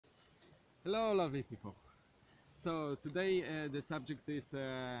Hello, lovely people. So today the subject is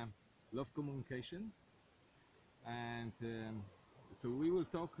love communication, and so we will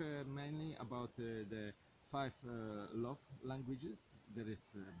talk mainly about the five love languages. There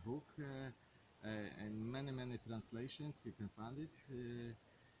is a book and many translations. You can find it,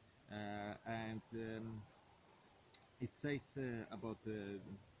 and it says about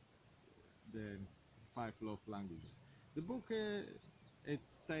the five love languages. The book it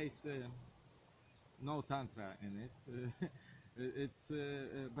says. No tantra in it.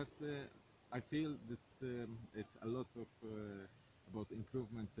 But I feel it's a lot of about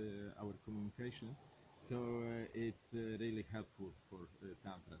improvement our communication. So it's really helpful for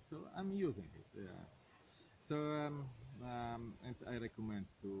tantra. So I'm using it. So and I recommend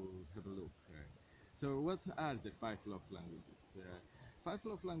to have a look. So what are the five love languages? Five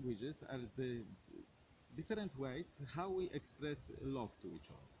love languages are the different ways how we express love to each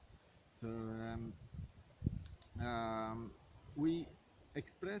other. So we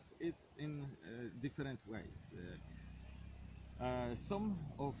express it in different ways. Some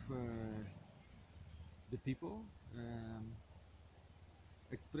of the people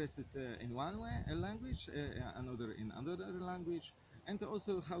express it in one way, a language, another in another language, and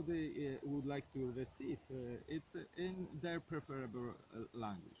also how they would like to receive it's in their preferable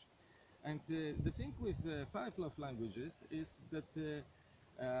language. And the thing with five love languages is that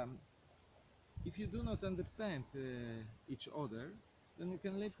if you do not understand each other, then you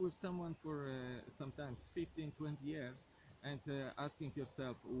can live with someone for sometimes 15, 20 years and asking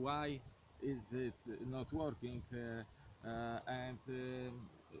yourself why is it not working and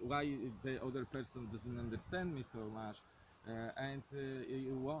why the other person doesn't understand me so much and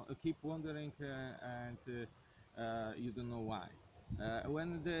you keep wondering and you don't know why.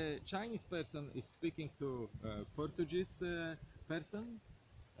 When the Chinese person is speaking to Portuguese person,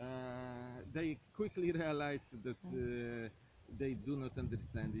 they quickly realize that they do not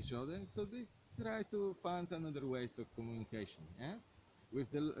understand each other, so they try to find another ways of communication. Yes, with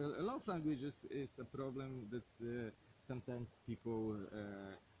the love languages, it's a problem that sometimes people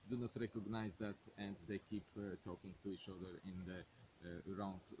do not recognize that, and they keep talking to each other in the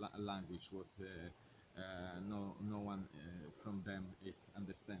wrong language, what no one from them is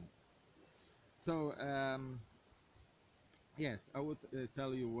understanding. So. Yes, I would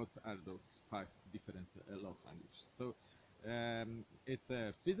tell you what are those five different love languages. So it's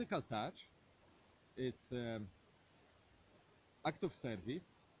a physical touch, it's act of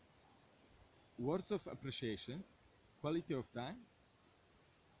service, words of appreciation, quality of time,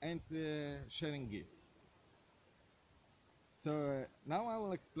 and sharing gifts. So now I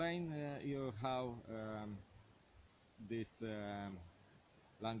will explain you how these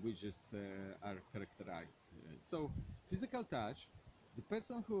languages are characterized. So physical touch, the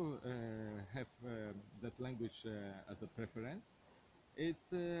person who have that language as a preference,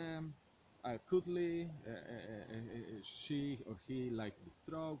 it's cuddly. She or he like the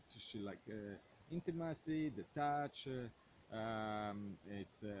strokes. She like intimacy, the touch.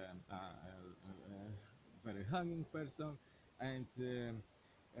 It's a very hugging person, and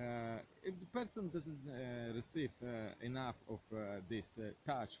if the person doesn't receive enough of this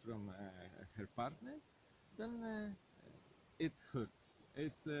touch from her partner, then it hurts.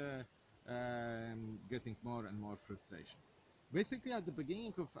 It's getting more and more frustration. Basically, at the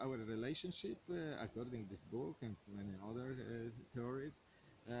beginning of our relationship, according to this book and many other theories,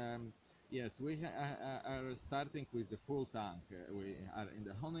 um, yes, we are starting with the full tank. We are in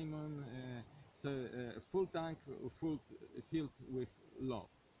the honeymoon, so full tank, full filled with love.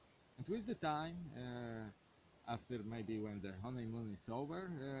 And with the time, after maybe when the honeymoon is over,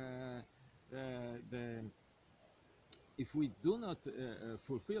 the if we do not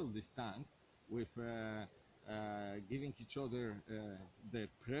fulfill this tank with giving each other the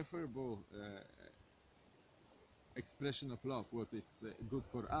preferable expression of love, what is good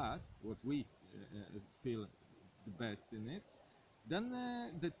for us, what we feel the best in it, then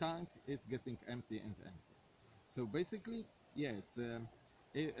the tank is getting empty and empty. So basically, yes,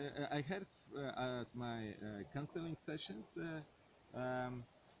 I heard at my counseling sessions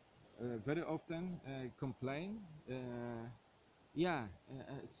very often complain. Yeah,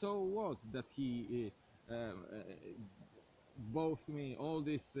 so what that he bought me all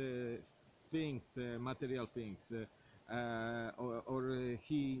these things, material things, or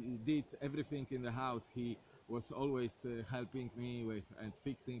he did everything in the house. He was always helping me with and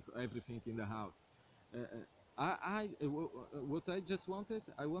fixing everything in the house. Uh, what I just wanted,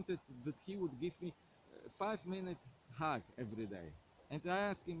 I wanted that he would give me 5 minute hug every day, and I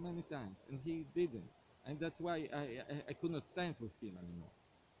asked him many times, and he didn't, and that's why I could not stand with him anymore.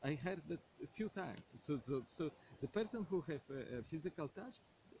 I heard that a few times. So the person who have physical touch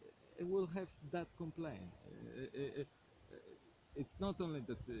will have that complaint. It's not only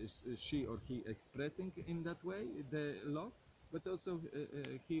that she or he expressing in that way the love, but also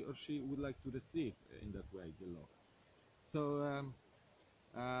he or she would like to receive in that way the love. So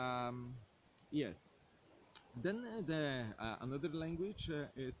yes. Then the another language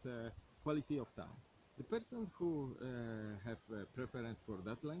is quality of time. The person who have preference for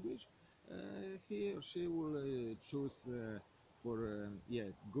that language, he or she will choose for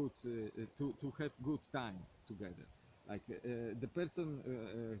yes good to have good time together. Like the person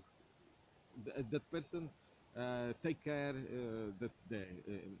that person take care that the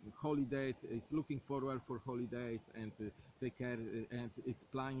holidays is looking forward for holidays and take care and it's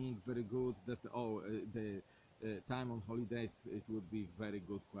planning very good that the time on holidays it would be very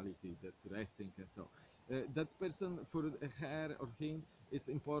good quality that resting and so that person for her or him is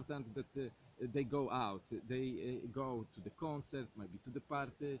important that they go out, they go to the concert, maybe to the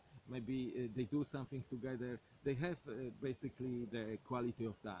party, maybe they do something together. They have basically the quality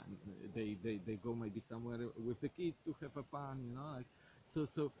of time. They go maybe somewhere with the kids to have a fun, you know. Like,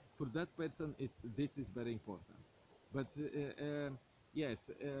 so for that person, this is very important. But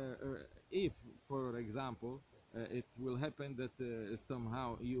yes, if, for example, it will happen that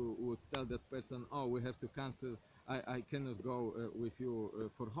somehow you would tell that person, oh, we have to cancel. I cannot go with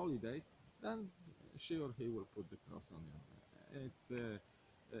you for holidays. Then she or he will put the cross on you.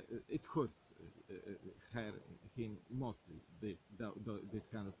 It hurts her, him mostly this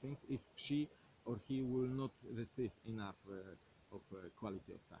kind of things if she or he will not receive enough of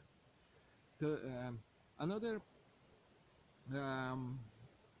quality of time. So another um,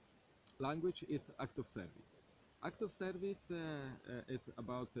 language is act of service. Act of service is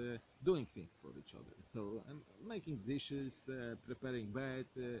about doing things for each other. So making dishes, preparing bed,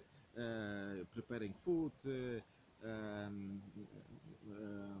 preparing food,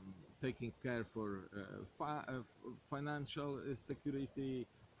 taking care for financial security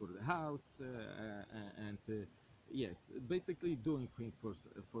for the house, and yes, basically doing things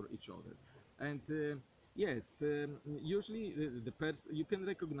for each other. And yes, usually the person you can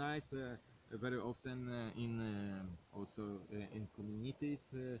recognize very often in also in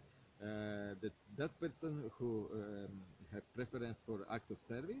communities that that person who have preference for act of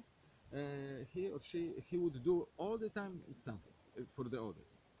service, he or he would do all the time something for the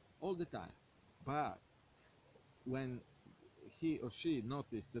others, all the time. But when he or she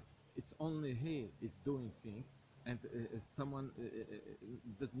noticed that it's only he is doing things and someone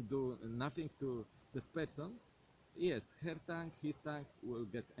doesn't do nothing to that person, yes, her tank, his tank will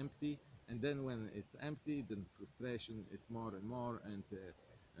get empty, and then when it's empty, then frustration it's more and more, and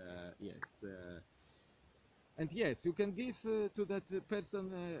yes. And yes, you can give to that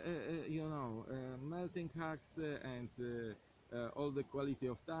person, you know, melting hugs and all the quality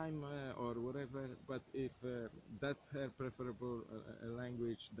of time or whatever. But if that's her preferable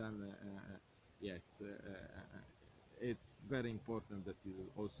language, then yes, it's very important that you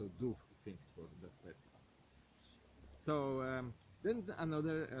also do things for that person. So then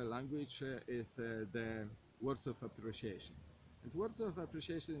another language is the words of appreciations. And words of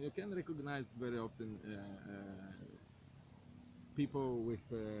appreciation you can recognize very often people with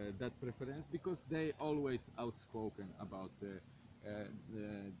that preference because they always outspoken about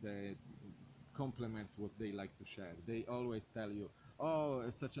the compliments what they like to share. They always tell you, oh,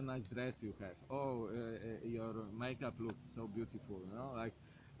 such a nice dress you have, oh, your makeup looks so beautiful, you know, like,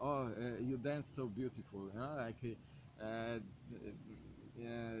 oh, you dance so beautiful, you know, like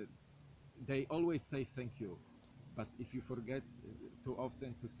they always say thank you, but if you forget too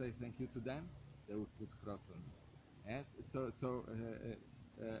often to say thank you to them, they will put cross on you. Yes,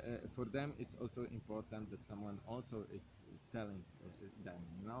 for them it's also important that someone also is telling them,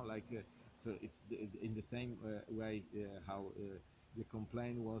 you know, like so it's in the same way how the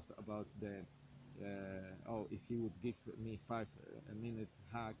complaint was about the oh, if he would give me 5 minute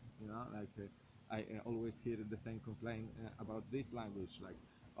hug, you know, like I always hear the same complaint about this language, like,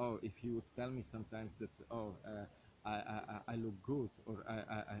 oh, if he would tell me sometimes that, oh, I look good, or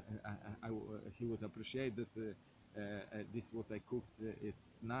he would appreciate that this what I cooked,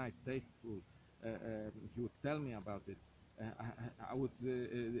 it's nice, tasteful. He would tell me about it. I would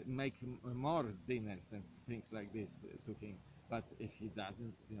make more dinners and things like this to him. But if he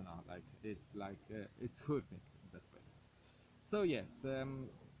doesn't, you know, like it's hurting that person. So yes,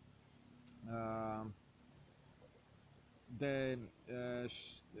 the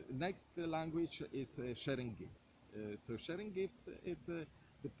next language is sharing gifts. So sharing gifts, it's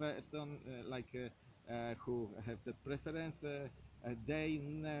the person who have that preference. They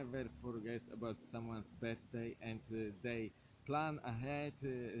never forget about someone's birthday, and they plan ahead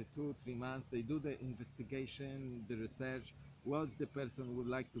 2 3 months. They do the investigation, the research, what the person would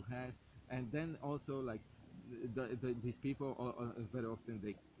like to have, and then also like these people very often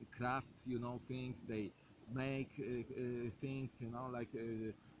they craft, you know, things. They make things, you know, like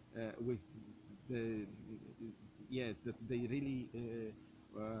with the yes, that they really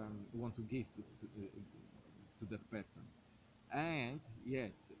want to give to that person. And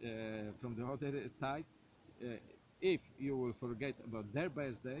yes, from the other side, uh, if you will forget about their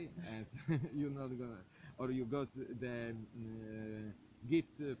birthday and you're not gonna, or you got the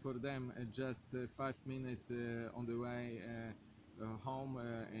gift for them just 5 minutes on the way home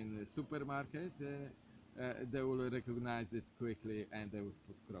in the supermarket, they will recognize it quickly and they would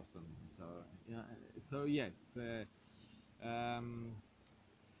put cross on it. So yeah, so yes.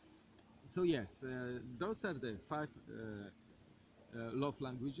 So yes, those are the 5 love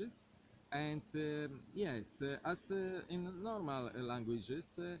languages, and yes, as in normal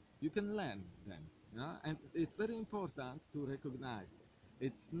languages, you can learn them. Yeah? And it's very important to recognize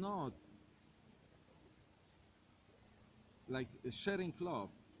it's not like sharing love.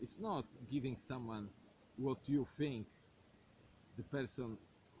 It's not giving someone what you think the person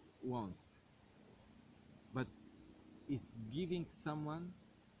wants, but it's giving someone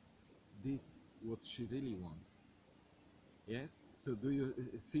this what she really wants. Yes. So do you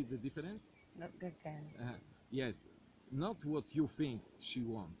see the difference? Not good can. Yes, not what you think she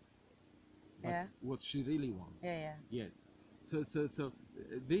wants, but Yeah. what she really wants. Yeah, yeah. Yes. So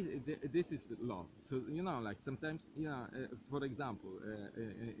this is love. So you know, like sometimes, you know, for example,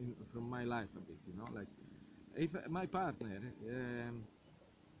 from my life a bit, you know, like if my partner,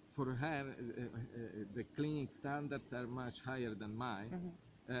 for her, the cleaning standards are much higher than mine,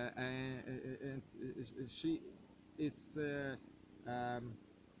 and she is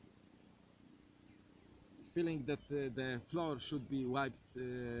feeling that the floor should be wiped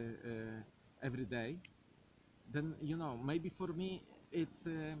every day, then you know maybe for me it's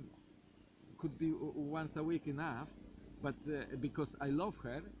could be once a week enough, but because I love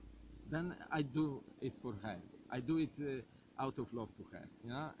her, then I do it for her. I do it out of love to her, you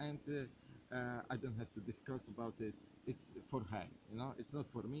know, and I don't have to discuss about it. It's for her, you know. It's not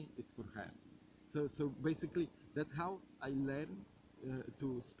for me. It's for her. So basically, that's how I learn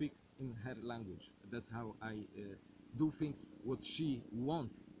to speak in her language. That's how I do things what she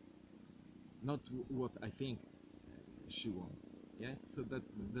wants, not what I think she wants. Yes, so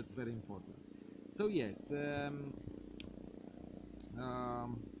that's very important. So yes, um,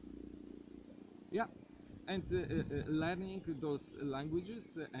 yeah, and learning those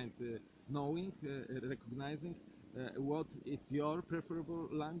languages and knowing, recognizing what is your preferable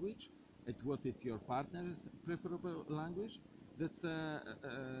language and what is your partner's preferable language. That's a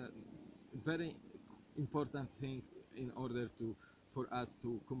very important thing in order to for us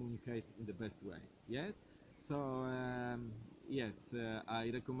to communicate in the best way. Yes. So yes, I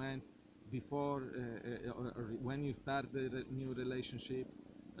recommend before or when you start the new relationship.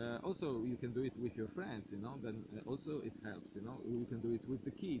 Also, you can do it with your friends, you know. Then also it helps, you know. You can do it with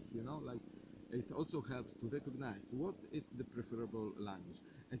the kids, you know. Like it also helps to recognize what is the preferable language,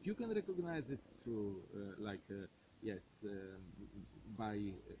 and you can recognize it through yes, by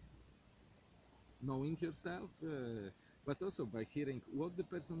knowing yourself, but also by hearing what the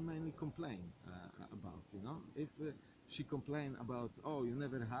person mainly complain about. You know, if she complain about, oh, you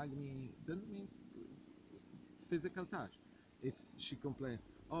never hug me, then it means physical touch. If she complains,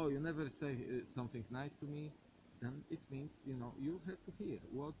 oh, you never say something nice to me, then it means, you know, you have to hear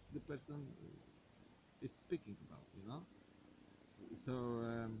what the person is speaking about. You know, so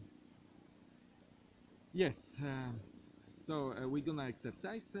yes. So we're gonna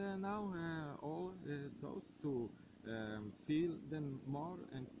exercise now all those to feel them more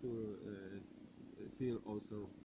and to feel also